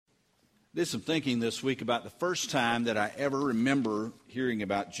Did some thinking this week about the first time that I ever remember hearing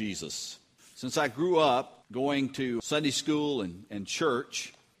about Jesus. Since I grew up going to Sunday school and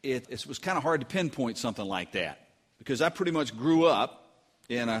church, it was kind of hard to pinpoint something like that because I pretty much grew up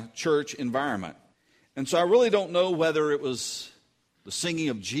in a church environment. And so I really don't know whether it was the singing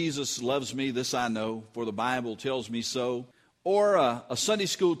of Jesus loves me, this I know, for the Bible tells me so, or a Sunday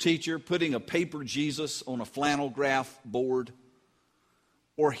school teacher putting a paper Jesus on a flannel graph board,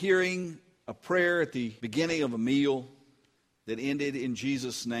 or hearing a prayer at the beginning of a meal that ended in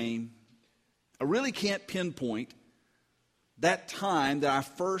Jesus' name. I really can't pinpoint that time that I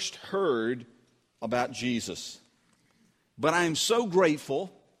first heard about Jesus. But I am so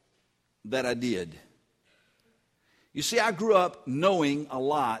grateful that I did. You see, I grew up knowing a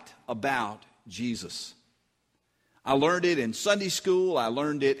lot about Jesus. I learned it in Sunday school, I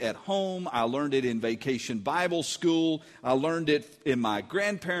learned it at home, I learned it in vacation Bible school, I learned it in my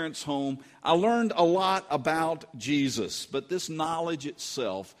grandparents' home. I learned a lot about Jesus, but this knowledge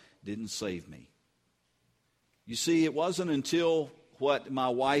itself didn't save me. You see, it wasn't until what my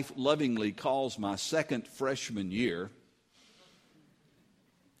wife lovingly calls my second freshman year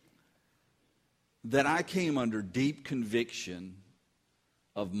that I came under deep conviction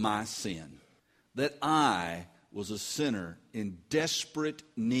of my sin, that I was a sinner in desperate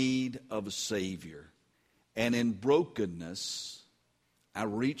need of a Savior. And in brokenness, I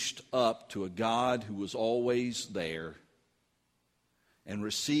reached up to a God who was always there and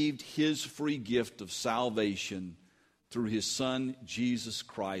received His free gift of salvation through His Son, Jesus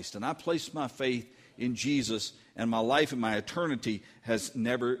Christ. And I placed my faith in Jesus, and my life and my eternity has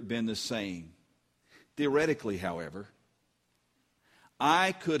never been the same. Theoretically, however,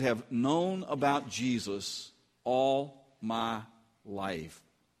 I could have known about Jesus all my life,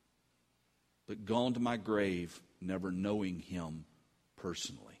 but gone to my grave never knowing Him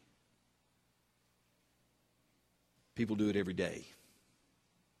personally. People do it every day.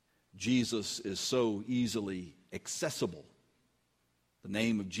 Jesus is so easily accessible. The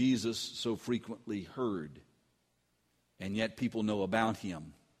name of Jesus so frequently heard. And yet people know about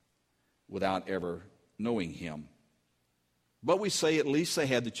Him without ever knowing Him. But we say at least they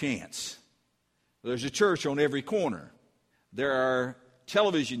had the chance. There's a church on every corner. There are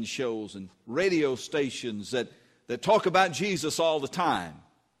television shows and radio stations that talk about Jesus all the time.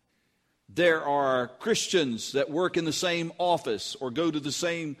 There are Christians that work in the same office or go to the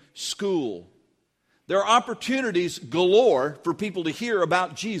same school. There are opportunities galore for people to hear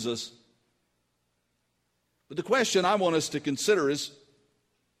about Jesus. But the question I want us to consider is,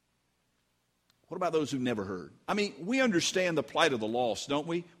 what about those who've never heard? I mean, we understand the plight of the lost, don't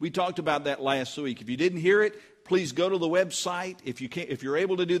we? We talked about that last week. If you didn't hear it, please go to the website. If you're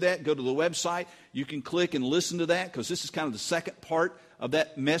able to do that, go to the website. You can click and listen to that, because this is kind of the second part of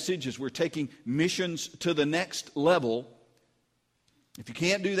that message as we're taking missions to the next level. If you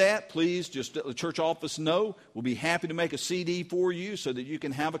can't do that, please just let the church office know. We'll be happy to make a CD for you so that you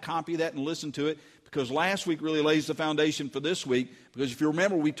can have a copy of that and listen to it. Because last week really lays the foundation for this week. Because if you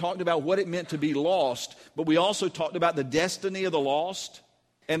remember, we talked about what it meant to be lost, but we also talked about the destiny of the lost.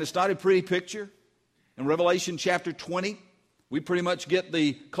 And it's not a pretty picture. In Revelation chapter 20, we pretty much get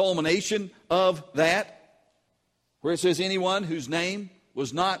the culmination of that, where it says anyone whose name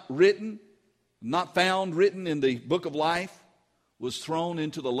was not found written in the book of life, was thrown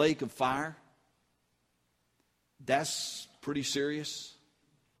into the lake of fire. That's pretty serious,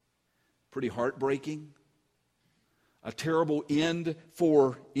 pretty heartbreaking, a terrible end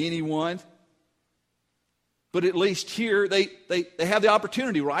for anyone. But at least here they have the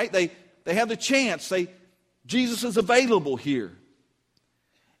opportunity, right? They have the chance. Jesus is available here.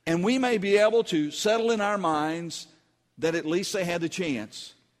 And we may be able to settle in our minds that at least they had the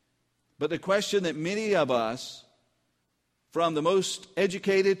chance. But the question that many of us, from the most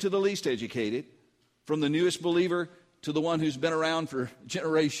educated to the least educated, from the newest believer to the one who's been around for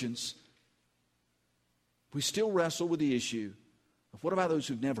generations, we still wrestle with the issue of what about those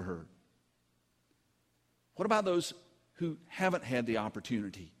who've never heard? What about those who haven't had the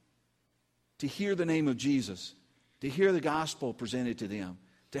opportunity to hear the name of Jesus, to hear the gospel presented to them,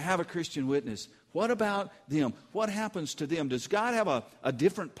 to have a Christian witness? What about them? What happens to them? Does God have a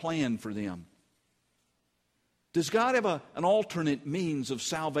different plan for them? Does God have an alternate means of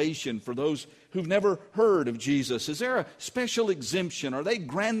salvation for those who've never heard of Jesus? Is there a special exemption? Are they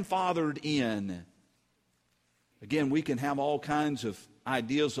grandfathered in? Again, we can have all kinds of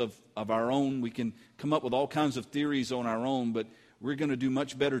ideas of our own. We can come up with all kinds of theories on our own, but we're going to do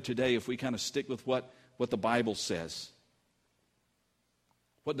much better today if we kind of stick with what the Bible says.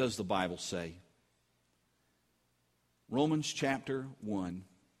 What does the Bible say? Romans chapter 1.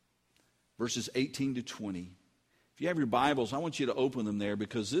 verses 18 to 20. If you have your Bibles, I want you to open them there,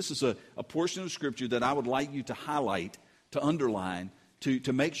 because this is a portion of Scripture that I would like you to highlight, to underline,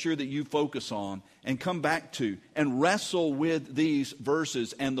 to make sure that you focus on and come back to and wrestle with these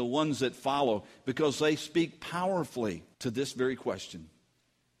verses and the ones that follow, because they speak powerfully to this very question.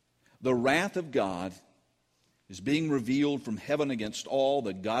 The wrath of God is being revealed from heaven against all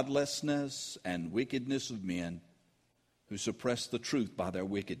the godlessness and wickedness of men who suppress the truth by their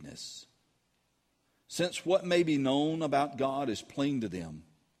wickedness. Since what may be known about God is plain to them,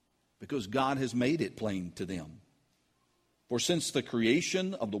 because God has made it plain to them. For since the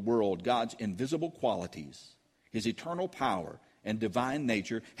creation of the world, God's invisible qualities, His eternal power and divine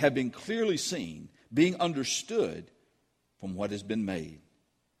nature have been clearly seen, being understood from what has been made,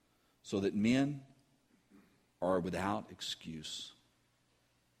 so that men are without excuse.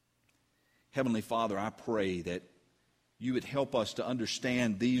 Heavenly Father, I pray that you would help us to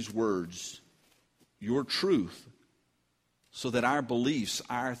understand these words, your truth, so that our beliefs,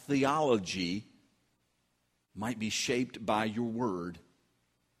 our theology, might be shaped by your word,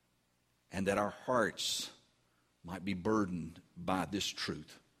 and that our hearts might be burdened by this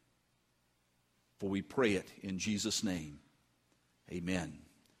truth. For we pray it in Jesus' name. Amen.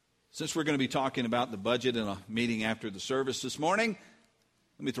 Since we're going to be talking about the budget in a meeting after the service this morning,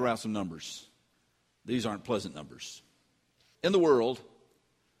 let me throw out some numbers. These aren't pleasant numbers. In the world,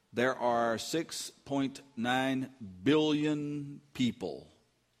 there are 6.9 billion people,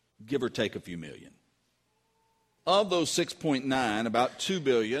 give or take a few million. Of those 6.9, about 2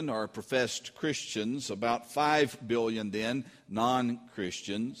 billion are professed Christians, about 5 billion then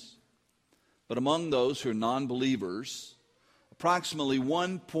non-Christians. But among those who are non-believers, approximately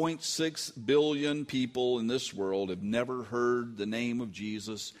 1.6 billion people in this world have never heard the name of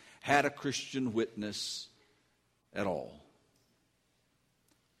Jesus, had a Christian witness at all.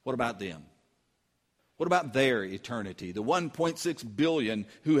 What about them? What about their eternity? The 1.6 billion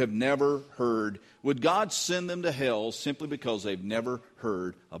who have never heard, would God send them to hell simply because they've never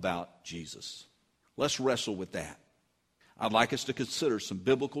heard about Jesus? Let's wrestle with that. I'd like us to consider some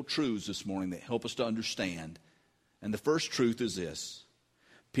biblical truths this morning that help us to understand. And the first truth is this: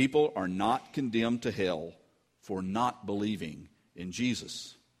 people are not condemned to hell for not believing in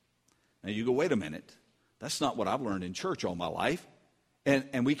Jesus. Now you go, wait a minute, that's not what I've learned in church all my life.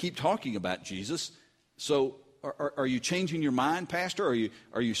 And we keep talking about Jesus. So are you changing your mind, Pastor?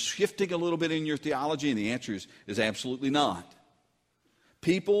 Are you shifting a little bit in your theology? And the answer is absolutely not.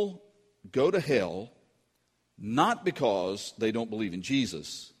 People go to hell not because they don't believe in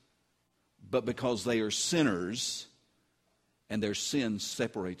Jesus, but because they are sinners and their sin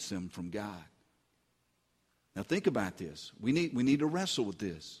separates them from God. Now think about this. We need to wrestle with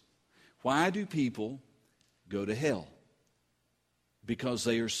this. Why do people go to hell? Because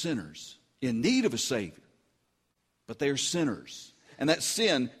they are sinners in need of a Savior. But they are sinners. And that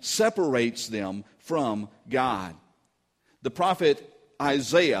sin separates them from God. The prophet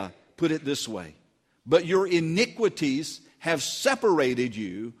Isaiah put it this way: but your iniquities have separated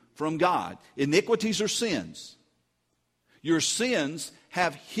you from God. Iniquities are sins. Your sins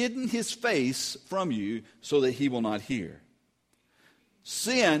have hidden His face from you so that He will not hear.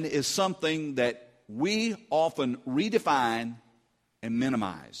 Sin is something that we often redefine and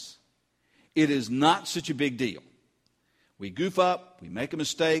minimize. It is not such a big deal. We goof up, we make a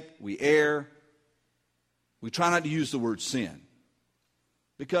mistake, we err. We try not to use the word sin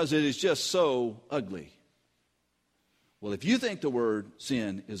because it is just so ugly. Well, if you think the word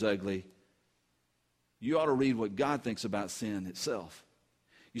sin is ugly, you ought to read what God thinks about sin itself.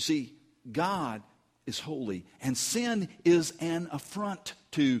 You see, God is holy, and sin is an affront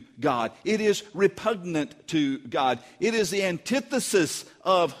to God. It is repugnant to God. It is the antithesis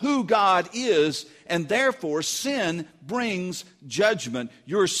of who God is, and therefore sin brings judgment.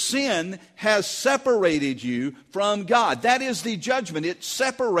 Your sin has separated you from God. That is the judgment. It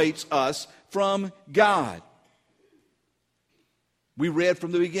separates us from God. We read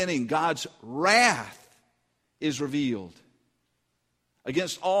from the beginning, God's wrath is revealed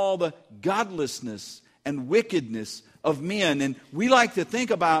against all the godlessness and wickedness of men. And we like to think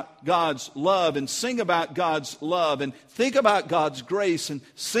about God's love and sing about God's love and think about God's grace and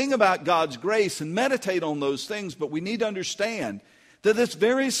sing about God's grace and meditate on those things. But we need to understand that this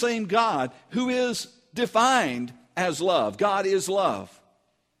very same God who is defined as love, God is love.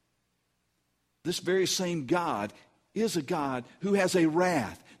 This very same God is a God who has a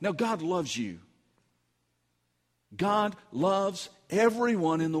wrath. Now, God loves you. God loves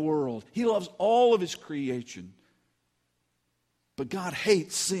everyone in the world. He loves all of His creation. But God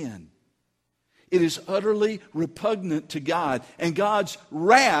hates sin. It is utterly repugnant to God. And God's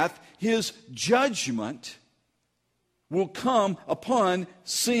wrath, His judgment will come upon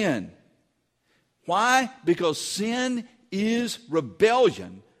sin. Why? Because sin is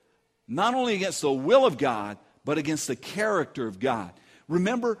rebellion, not only against the will of God, but against the character of God.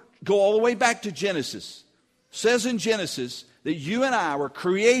 Remember, go all the way back to Genesis. It says in Genesis that you and I were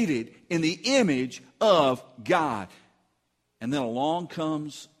created in the image of God. And then along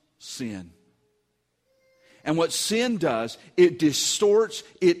comes sin. And what sin does, it distorts,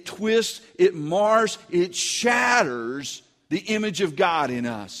 it twists, it mars, it shatters the image of God in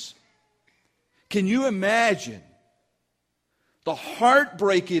us. Can you imagine the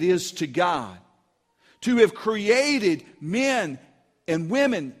heartbreak it is to God to have created men and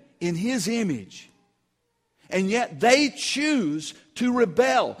women in His image, and yet they choose to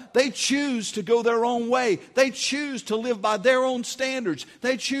rebel. They choose to go their own way. They choose to live by their own standards.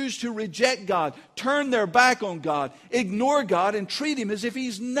 They choose to reject God, turn their back on God, ignore God, and treat Him as if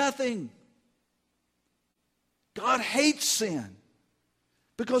He's nothing. God hates sin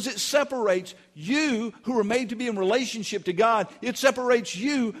because it separates you, who are made to be in relationship to God. It separates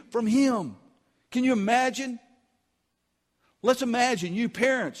you from Him. Can you imagine? Let's imagine you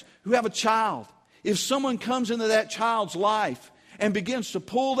parents who have a child. If someone comes into that child's life and begins to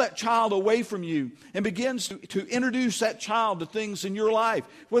pull that child away from you and begins to introduce that child to things in your life,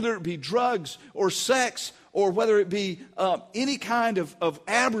 whether it be drugs or sex or whether it be any kind of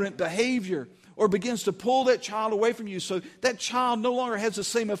aberrant behavior, or begins to pull that child away from you so that child no longer has the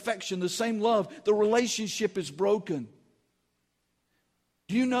same affection, the same love, the relationship is broken.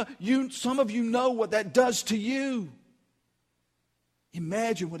 Do you know, some of you know what that does to you.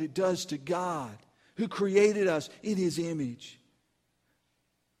 Imagine what it does to God, who created us in His image,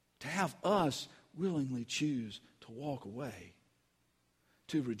 to have us willingly choose to walk away,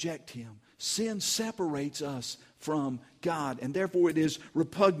 to reject Him. Sin separates us from God, and therefore it is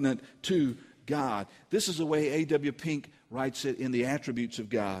repugnant to God. This is the way A.W. Pink writes it in The Attributes of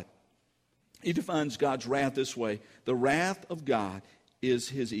God. He defines God's wrath this way: the wrath of God is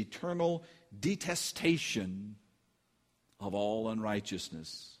His eternal detestation of all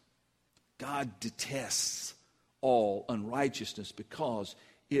unrighteousness. God detests all unrighteousness because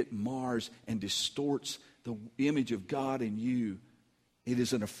it mars and distorts the image of God in you. It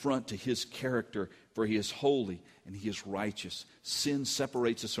is an affront to His character, for He is holy and He is righteous. Sin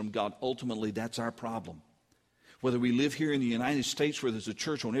separates us from God. Ultimately, that's our problem. Whether we live here in the United States where there's a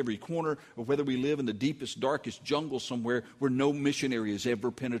church on every corner, or whether we live in the deepest, darkest jungle somewhere where no missionary has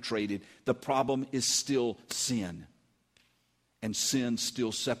ever penetrated, the problem is still sin. And sin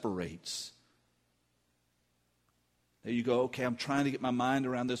still separates. There you go. Okay, I'm trying to get my mind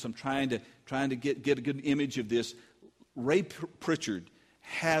around this. I'm trying to get a good image of this. Ray Pritchard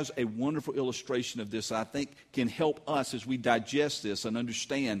has a wonderful illustration of this I think can help us as we digest this and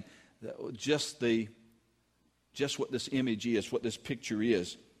understand just what this image is, what this picture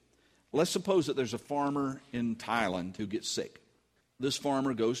is. Let's suppose that there's a farmer in Thailand who gets sick. This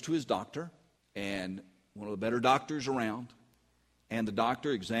farmer goes to his doctor, and one of the better doctors around, and the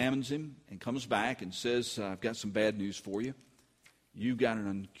doctor examines him and comes back and says, I've got some bad news for you. You've got an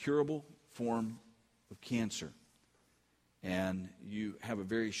incurable form of cancer, and you have a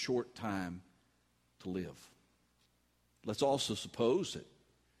very short time to live. Let's also suppose that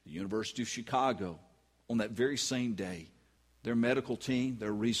the University of Chicago, on that very same day, their medical team,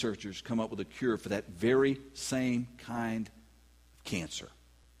 their researchers come up with a cure for that very same kind of cancer.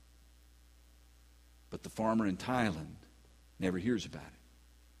 But the farmer in Thailand never hears about it.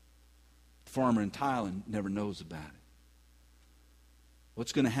 The farmer in Thailand never knows about it.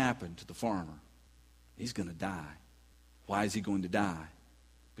 What's going to happen to the farmer? He's going to die. Why is he going to die?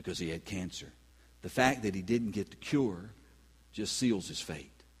 Because he had cancer. The fact that he didn't get the cure just seals his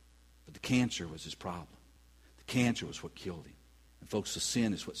fate. But the cancer was his problem. The cancer was what killed him. And folks, the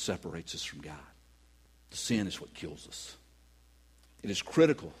sin is what separates us from God. The sin is what kills us. It is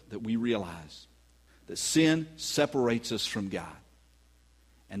critical that we realize that sin separates us from God,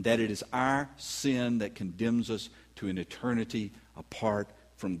 and that it is our sin that condemns us to an eternity apart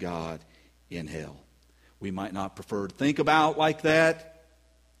from God in hell. We might not prefer to think about like that.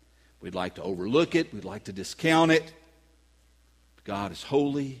 We'd like to overlook it. We'd like to discount it. God is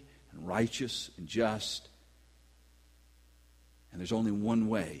holy and righteous and just, and there's only one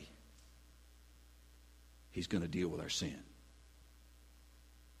way He's going to deal with our sin,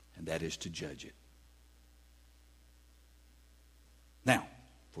 and that is to judge it. Now,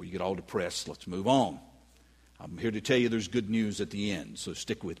 before you get all depressed, let's move on. I'm here to tell you there's good news at the end, so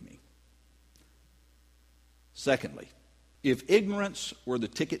stick with me. Secondly, if ignorance were the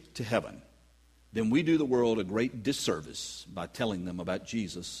ticket to heaven, then we do the world a great disservice by telling them about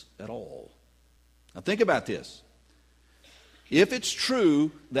Jesus at all. Now think about this. If it's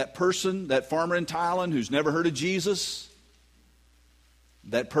true, that person, that farmer in Thailand who's never heard of Jesus,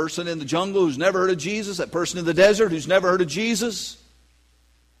 that person in the jungle who's never heard of Jesus, that person in the desert who's never heard of Jesus,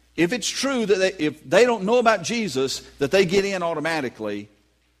 if it's true that if they don't know about Jesus, that they get in automatically,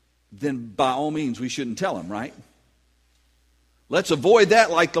 then by all means we shouldn't tell them, right? Let's avoid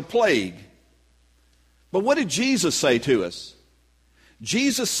that like the plague. But what did Jesus say to us?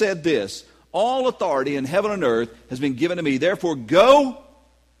 Jesus said this, all authority in heaven and earth has been given to me. Therefore, go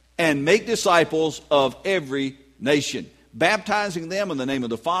and make disciples of every nation, baptizing them in the name of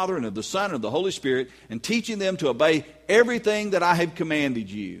the Father and of the Son and of the Holy Spirit, and teaching them to obey everything that I have commanded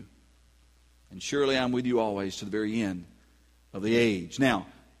you. And surely I'm with you always to the very end of the age. Now,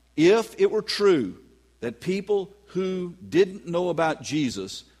 if it were true that people who didn't know about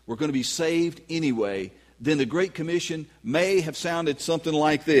Jesus were going to be saved anyway, then the Great Commission may have sounded something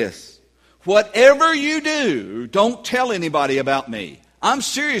like this. Whatever you do, don't tell anybody about me. I'm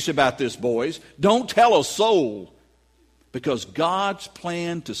serious about this, boys. Don't tell a soul. Because God's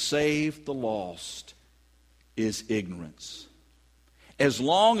plan to save the lost is ignorance. As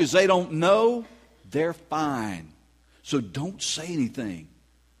long as they don't know, they're fine. So don't say anything.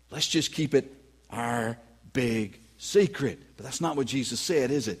 Let's just keep it our big secret. But that's not what Jesus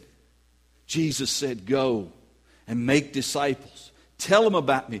said, is it? Jesus said, go and make disciples. Tell them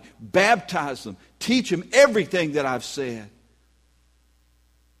about me. Baptize them. Teach them everything that I've said.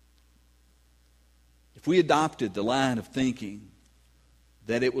 If we adopted the line of thinking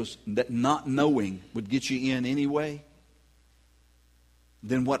that not knowing would get you in anyway,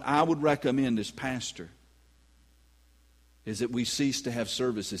 then what I would recommend as pastor is that we cease to have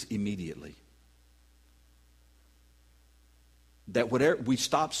services immediately. That we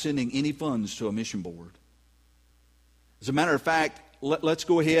stop sending any funds to a mission board. As a matter of fact, let's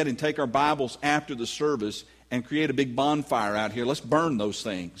go ahead and take our Bibles after the service and create a big bonfire out here. Let's burn those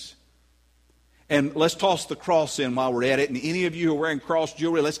things. And let's toss the cross in while we're at it. And any of you who are wearing cross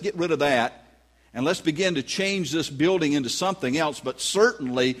jewelry, let's get rid of that. And let's begin to change this building into something else, but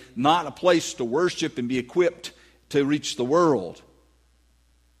certainly not a place to worship and be equipped to reach the world.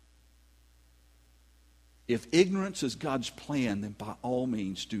 If ignorance is God's plan, then by all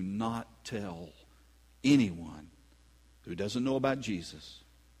means do not tell anyone who doesn't know about Jesus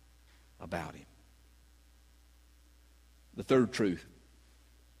about him. The third truth.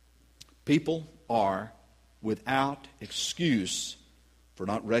 People are without excuse for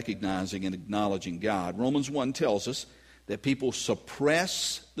not recognizing and acknowledging God. Romans 1 tells us that people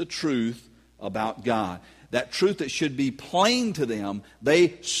suppress the truth about God. That truth that should be plain to them,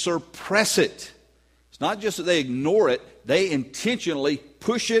 they suppress it. It's not just that they ignore it, they intentionally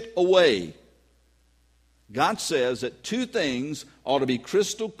push it away. God says that two things ought to be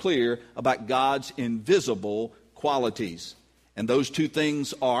crystal clear about God's invisible qualities. And those two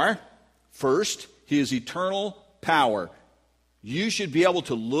things are, first, His eternal power. You should be able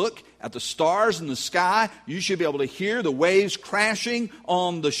to look at the stars in the sky. You should be able to hear the waves crashing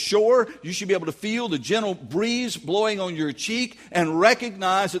on the shore. You should be able to feel the gentle breeze blowing on your cheek and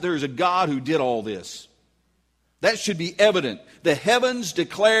recognize that there is a God who did all this. That should be evident. The heavens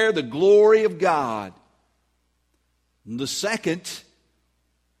declare the glory of God. And the second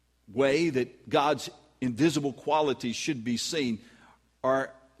way that God's invisible qualities should be seen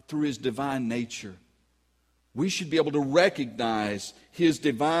are through His divine nature. We should be able to recognize His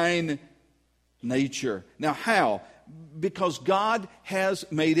divine nature. Now, how? Because God has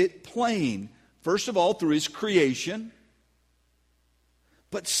made it plain. First of all, through His creation.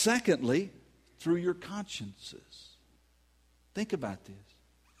 But secondly, through your consciences. Think about this.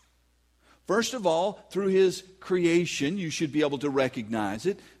 First of all, through His creation, you should be able to recognize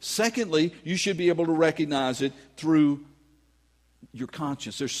it. Secondly, you should be able to recognize it through your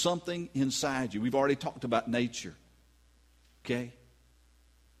conscience. There's something inside you. We've already talked about nature. Okay?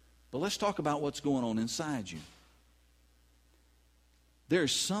 But let's talk about what's going on inside you.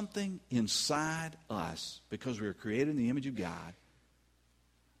 There's something inside us, because we are created in the image of God,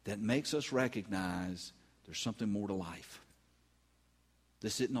 that makes us recognize there's something more to life.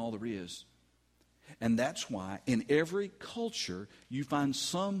 This isn't all there is. And that's why in every culture you find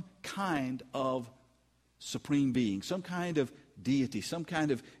some kind of supreme being, some kind of deity, some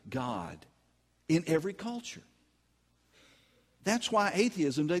kind of God in every culture. That's why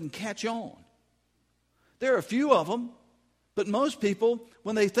atheism doesn't catch on. There are a few of them, but most people,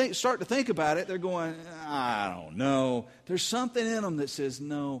 when they start to think about it, they're going, I don't know. There's something in them that says,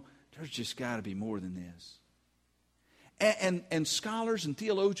 no, there's just got to be more than this. And scholars and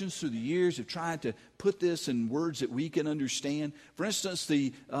theologians through the years have tried to put this in words that we can understand. For instance,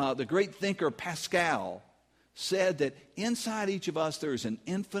 the great thinker Pascal said that inside each of us there is an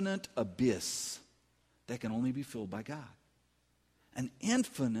infinite abyss that can only be filled by God. An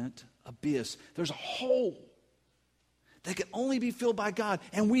infinite abyss. There's a hole that can only be filled by God,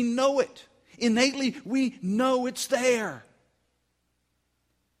 and we know it. Innately, we know it's there.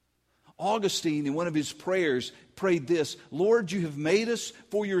 Augustine, in one of his prayers, prayed this: Lord, you have made us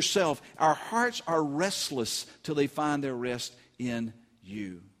for yourself. Our hearts are restless till they find their rest in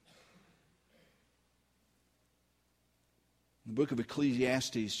you. The book of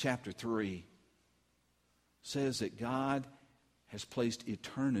Ecclesiastes, chapter 3, says that God has placed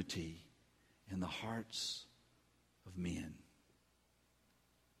eternity in the hearts of men.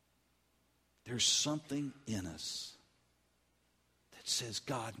 There's something in us that says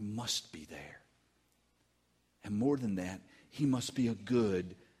God must be there. And more than that, He must be a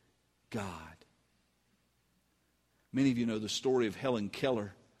good God. Many of you know the story of Helen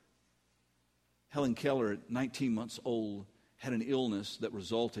Keller. Helen Keller, at 19 months old, had an illness that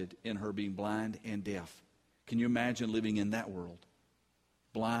resulted in her being blind and deaf. Can you imagine living in that world?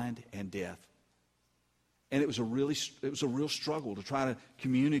 Blind and deaf. And it was a real struggle to try to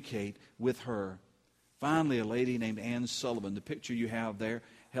communicate with her. Finally, a lady named Anne Sullivan, the picture you have there,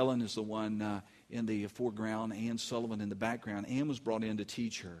 Helen is the one in the foreground, Anne Sullivan in the background. Anne was brought in to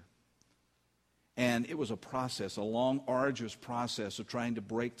teach her. And it was a process, a long, arduous process of trying to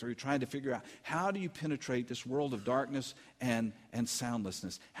break through, trying to figure out how do you penetrate this world of darkness and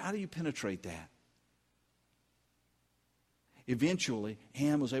soundlessness? How do you penetrate that? Eventually,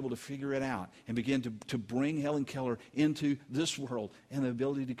 Anne was able to figure it out and begin to bring Helen Keller into this world and the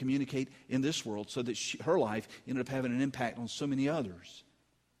ability to communicate in this world so that her life ended up having an impact on so many others.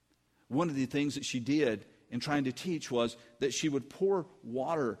 One of the things that she did in trying to teach was that she would pour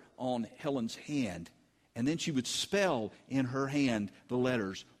water on Helen's hand, and then she would spell in her hand the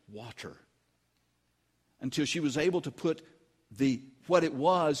letters water until she was able to put what it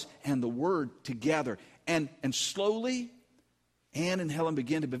was and the word together. And slowly, Anne and Helen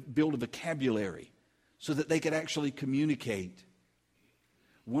began to build a vocabulary so that they could actually communicate.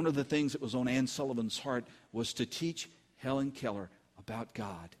 One of the things that was on Anne Sullivan's heart was to teach Helen Keller about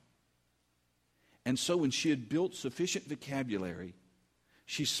God. And so when she had built sufficient vocabulary,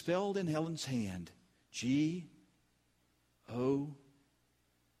 she spelled in Helen's hand, G-O-D.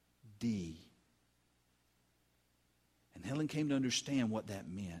 And Helen came to understand what that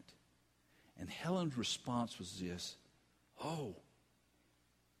meant. And Helen's response was this: oh,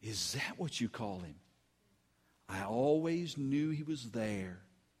 is that what you call him? I always knew he was there,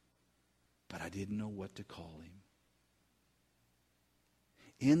 but I didn't know what to call him.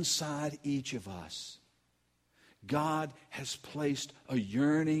 Inside each of us, God has placed a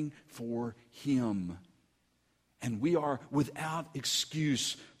yearning for Him. And we are without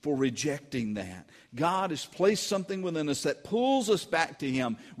excuse for rejecting that. God has placed something within us that pulls us back to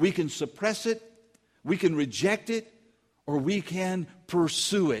Him. We can suppress it, we can reject it, or we can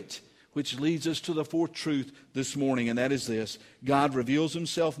pursue it. Which leads us to the fourth truth this morning, and that is this: God reveals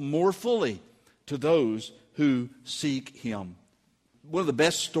Himself more fully to those who seek Him. One of the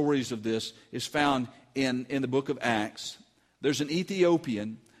best stories of this is found in the book of Acts. There's an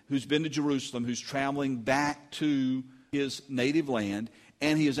Ethiopian who's been to Jerusalem, who's traveling back to his native land,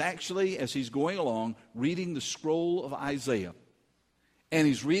 and he is actually, as he's going along, reading the scroll of Isaiah. And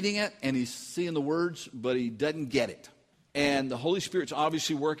he's reading it, and he's seeing the words, but he doesn't get it. And the Holy Spirit's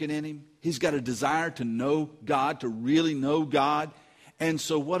obviously working in him. He's got a desire to know God, to really know God. And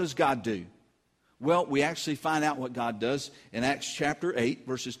so what does God do? Well, we actually find out what God does in Acts chapter 8,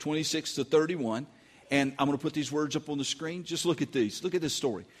 verses 26 to 31. And I'm going to put these words up on the screen. Just look at these. Look at this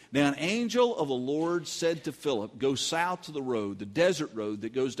story. Now, an angel of the Lord said to Philip, go south to the road, the desert road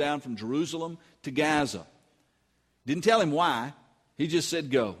that goes down from Jerusalem to Gaza. Didn't tell him why. He just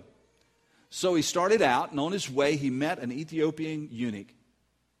said go. So he started out, and on his way, he met an Ethiopian eunuch.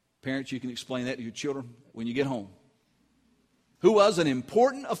 Parents, you can explain that to your children when you get home. Who was an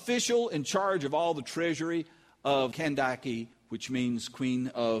important official in charge of all the treasury of Kandake, which means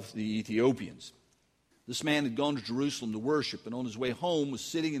Queen of the Ethiopians. This man had gone to Jerusalem to worship, and on his way home was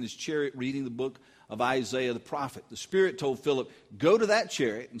sitting in his chariot reading the book of Isaiah the prophet. The Spirit told Philip, go to that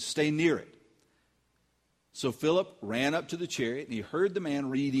chariot and stay near it. So Philip ran up to the chariot, and he heard the man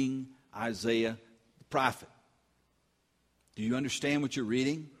reading Isaiah the prophet. Do you understand what you're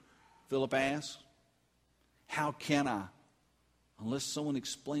reading? Philip asked. How can I, unless someone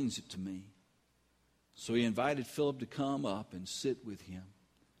explains it to me? So he invited Philip to come up and sit with him.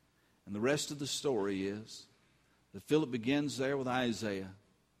 And the rest of the story is that Philip begins there with Isaiah,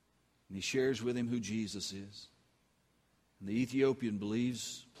 and he shares with him who Jesus is. And the Ethiopian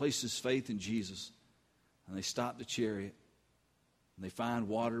believes, places faith in Jesus, and they stop the chariot, and they find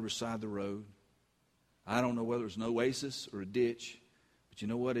water beside the road. I don't know whether it was an oasis or a ditch, but you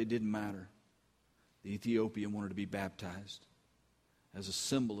know what? It didn't matter. The Ethiopian wanted to be baptized as a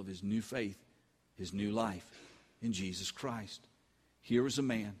symbol of his new faith, his new life in Jesus Christ. Here was a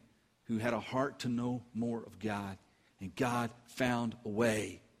man who had a heart to know more of God, and God found a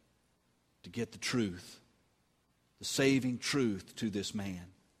way to get the truth, the saving truth to this man.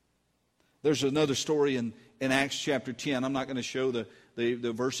 There's another story in Acts chapter 10. I'm not going to show the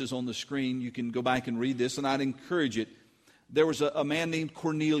verses on the screen. You can go back and read this, and I'd encourage it. There was a man named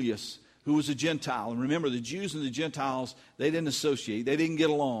Cornelius who was a Gentile. And remember, the Jews and the Gentiles, they didn't associate. They didn't get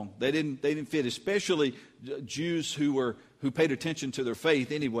along. They didn't fit, especially Jews who paid attention to their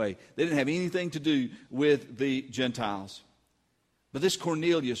faith anyway. They didn't have anything to do with the Gentiles. But this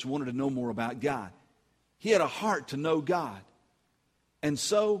Cornelius wanted to know more about God. He had a heart to know God. And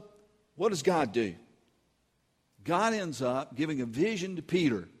so, what does God do? God ends up giving a vision to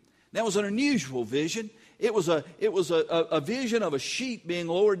Peter. That was an unusual vision. It was a vision of a sheep being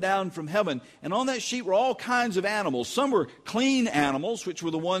lowered down from heaven. And on that sheep were all kinds of animals. Some were clean animals, which were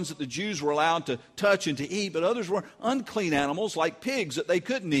the ones that the Jews were allowed to touch and to eat. But others were unclean animals, like pigs, that they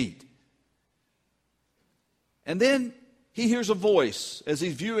couldn't eat. And then he hears a voice as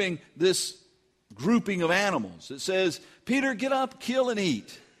he's viewing this grouping of animals. It says, "Peter, get up, kill and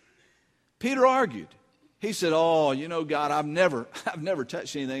eat." Peter argued. He said, "Oh, you know, God, I've never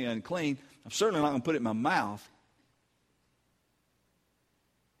touched anything unclean. I'm certainly not going to put it in my mouth."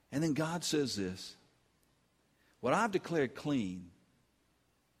 And then God says this, "What I've declared clean,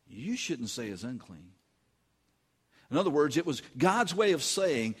 you shouldn't say is unclean." In other words, it was God's way of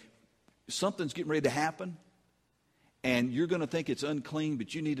saying something's getting ready to happen, and you're going to think it's unclean,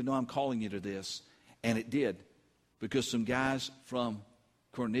 but you need to know I'm calling you to this. And it did, because some guys from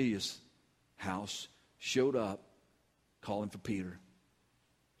Cornelius' house showed up calling for Peter.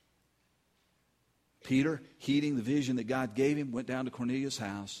 Peter, heeding the vision that God gave him, went down to Cornelius'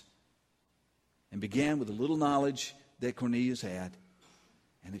 house and began with the little knowledge that Cornelius had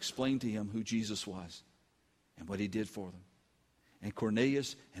and explained to him who Jesus was and what he did for them. And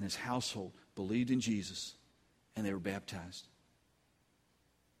Cornelius and his household believed in Jesus, and they were baptized.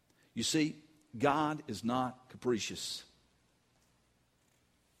 You see, God is not capricious.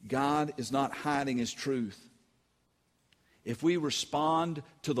 God is not hiding His truth. If we respond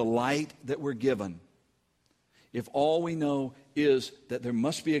to the light that we're given, if all we know is that there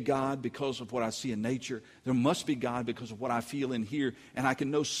must be a God because of what I see in nature, there must be God because of what I feel in here, and I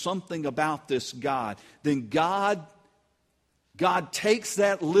can know something about this God, then God takes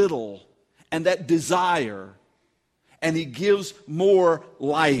that little and that desire, and He gives more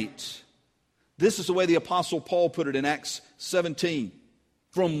light. This is the way the Apostle Paul put it in Acts 17.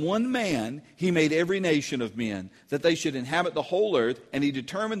 "From one man He made every nation of men, that they should inhabit the whole earth, and He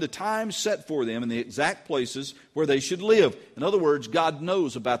determined the times set for them and the exact places where they should live." In other words, God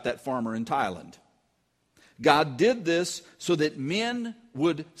knows about that farmer in Thailand. God did this so that men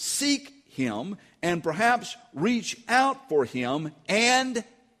would seek Him and perhaps reach out for Him and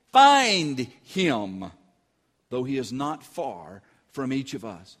find Him, though He is not far from each of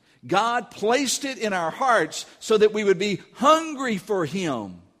us. God placed it in our hearts so that we would be hungry for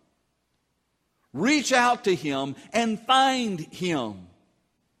Him, reach out to Him, and find Him.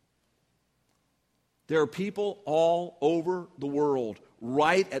 There are people all over the world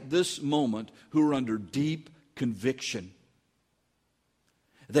right at this moment who are under deep conviction.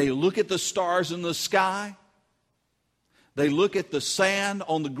 They look at the stars in the sky. They look at the sand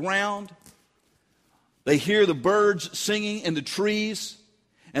on the ground. They hear the birds singing in the trees.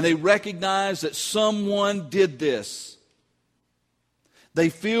 And they recognize that someone did this. They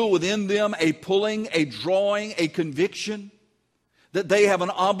feel within them a pulling, a drawing, a conviction that they have an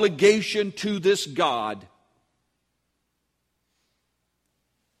obligation to this God.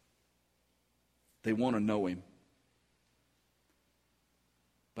 They want to know Him.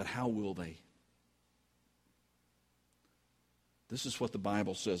 But how will they? This is what the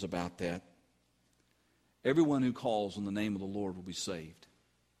Bible says about that. Everyone who calls on the name of the Lord will be saved.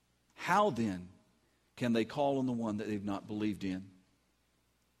 How then can they call on the one that they've not believed in?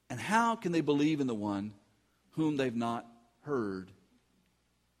 And how can they believe in the one whom they've not heard?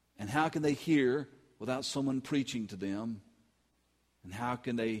 And how can they hear without someone preaching to them? And how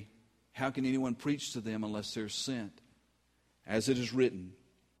can anyone preach to them unless they're sent? As it is written,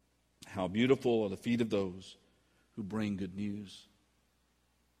 how beautiful are the feet of those who bring good news.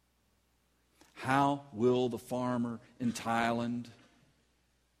 How will the farmer in Thailand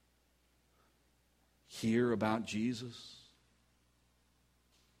hear about Jesus?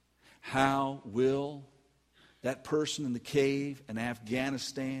 How will that person in the cave in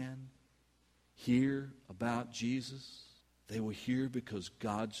Afghanistan hear about Jesus? They will hear because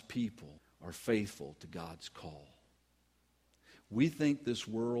God's people are faithful to God's call. We think this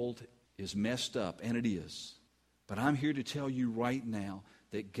world is messed up, and it is. But I'm here to tell you right now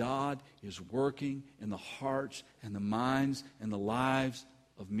that God is working in the hearts and the minds and the lives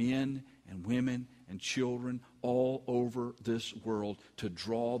of men and women and children all over this world to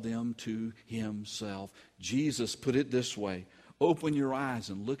draw them to Himself. Jesus put it this way: open your eyes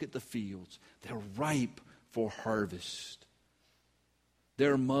and look at the fields. They're ripe for harvest.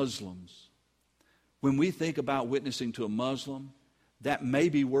 They're Muslims. When we think about witnessing to a Muslim, that may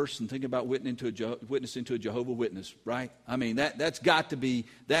be worse than thinking about witnessing to a Jehovah's Witness, right? I mean, that's got to be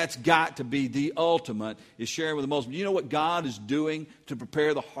the ultimate, is sharing with a Muslim. You know what God is doing to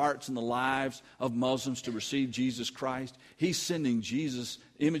prepare the hearts and the lives of Muslims to receive Jesus Christ? He's sending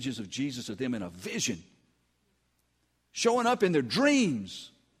images of Jesus to them in a vision, showing up in their dreams,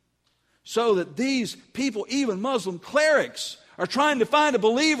 so that these people, even Muslim clerics, are trying to find a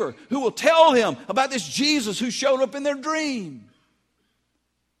believer who will tell them about this Jesus who showed up in their dream.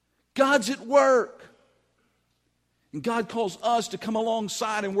 God's at work. And God calls us to come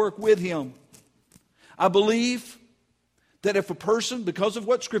alongside and work with Him. I believe that if a person, because of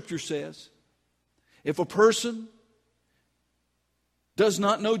what Scripture says, if a person does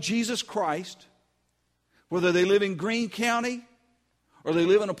not know Jesus Christ, whether they live in Greene County or they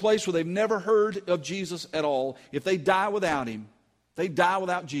live in a place where they've never heard of Jesus at all, if they die without Him, they die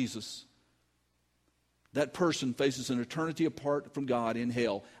without Jesus, that person faces an eternity apart from God in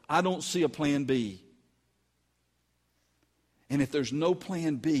hell. I don't see a plan B. And if there's no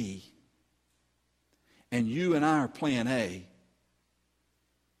plan B, and you and I are plan A,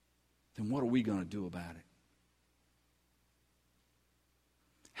 then what are we going to do about it?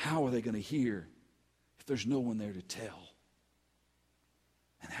 How are they going to hear if there's no one there to tell?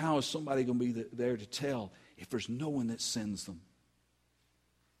 And how is somebody going to be there to tell if there's no one that sends them?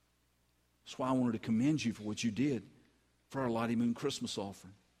 That's why I wanted to commend you for what you did for our Lottie Moon Christmas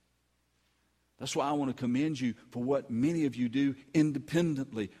offering. That's why I want to commend you for what many of you do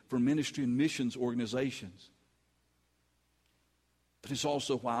independently for ministry and missions organizations. But it's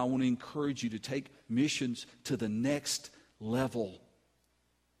also why I want to encourage you to take missions to the next level.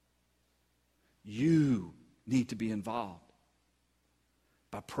 You need to be involved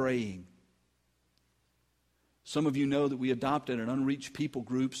by praying. Some of you know that we adopted an unreached people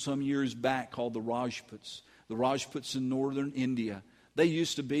group some years back called the Rajputs. The Rajputs in northern India. They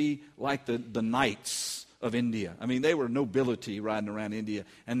used to be like the knights of India. I mean, they were nobility riding around India.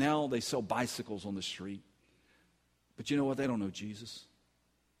 And now they sell bicycles on the street. But you know what? They don't know Jesus.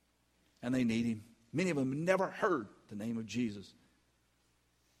 And they need Him. Many of them never heard the name of Jesus.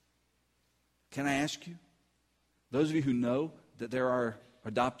 Can I ask you, those of you who know that there are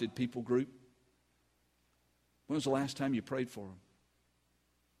adopted people group, when was the last time you prayed for them?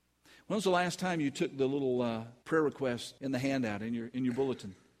 When was the last time you took the little prayer request in the handout in your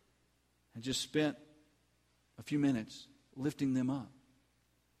bulletin and just spent a few minutes lifting them up?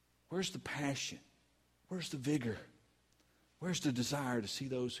 Where's the passion? Where's the vigor? Where's the desire to see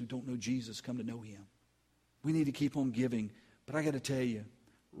those who don't know Jesus come to know Him? We need to keep on giving. But I got to tell you,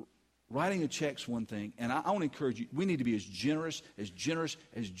 writing a check's one thing, and I want to encourage you, we need to be as generous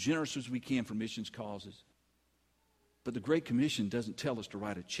as we can for missions causes. But the Great Commission doesn't tell us to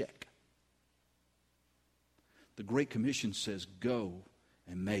write a check. The Great Commission says, go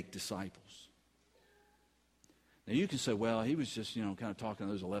and make disciples. Now you can say, well, he was just, kind of talking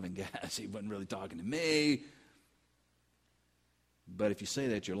to those 11 guys. He wasn't really talking to me. But if you say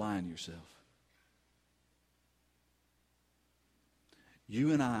that, you're lying to yourself.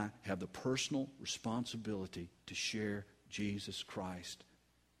 You and I have the personal responsibility to share Jesus Christ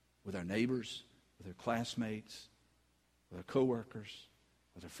with our neighbors, with our classmates, with our coworkers,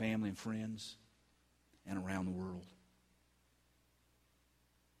 with our family and friends, and around the world.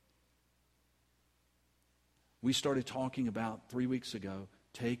 We started talking about 3 weeks ago,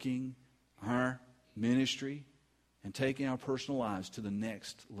 taking our ministry and taking our personal lives to the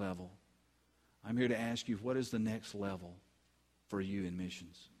next level. I'm here to ask you, what is the next level for you in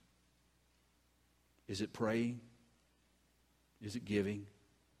missions? Is it praying? Is it giving?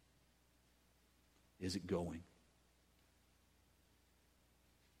 Is it going?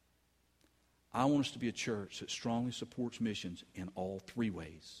 I want us to be a church that strongly supports missions in all three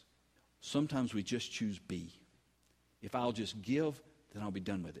ways. Sometimes we just choose B. If I'll just give, then I'll be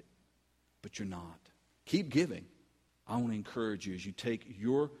done with it. but you're not. Keep giving. I want to encourage you as you take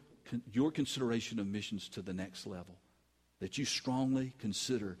your consideration of missions to the next level, that you strongly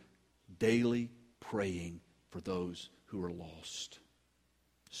consider daily praying for those who are lost,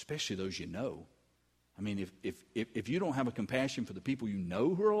 especially those you know. I mean, if you don't have a compassion for the people you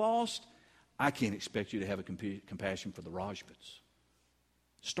know who are lost, I can't expect you to have a compassion for the Rajputs.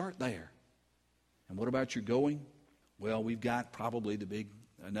 Start there. And what about your going? Well, we've got probably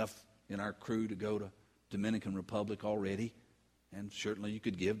enough in our crew to go to Dominican Republic already. And certainly you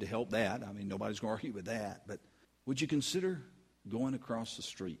could give to help that. I mean, nobody's going to argue with that. But would you consider going across the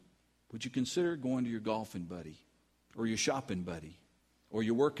street? Would you consider going to your golfing buddy or your shopping buddy or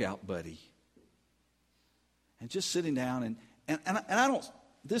your workout buddy? And just sitting down and I don't,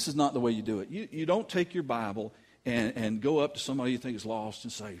 this is not the way you do it. You don't take your Bible and go up to somebody you think is lost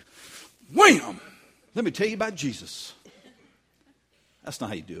and say, wham! Let me tell you about Jesus. That's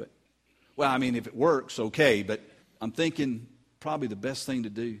not how you do it. Well, I mean, if it works, okay, but I'm thinking probably the best thing to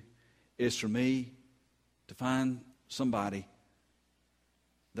do is for me to find somebody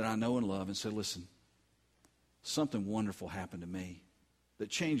that I know and love and say, listen, something wonderful happened to me that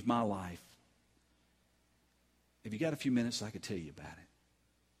changed my life. If you got a few minutes, I could tell you about it.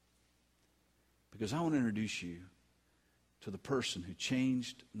 Because I want to introduce you to the person who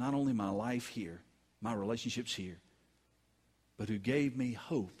changed not only my life here, my relationships here, but who gave me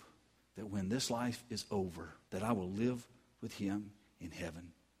hope that when this life is over, that I will live with him in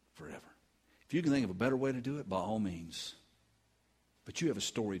heaven forever. If you can think of a better way to do it, by all means. But you have a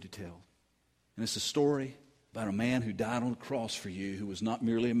story to tell. And it's a story about a man who died on the cross for you, who was not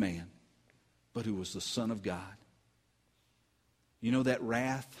merely a man, but who was the Son of God. You know that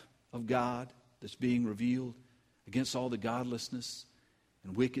wrath of God that's being revealed against all the godlessness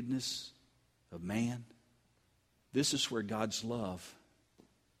and wickedness of man? This is where God's love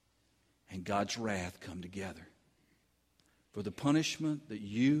and God's wrath come together. For the punishment that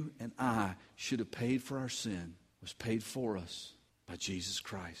you and I should have paid for our sin was paid for us by Jesus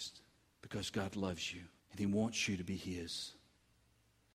Christ, because God loves you and he wants you to be his.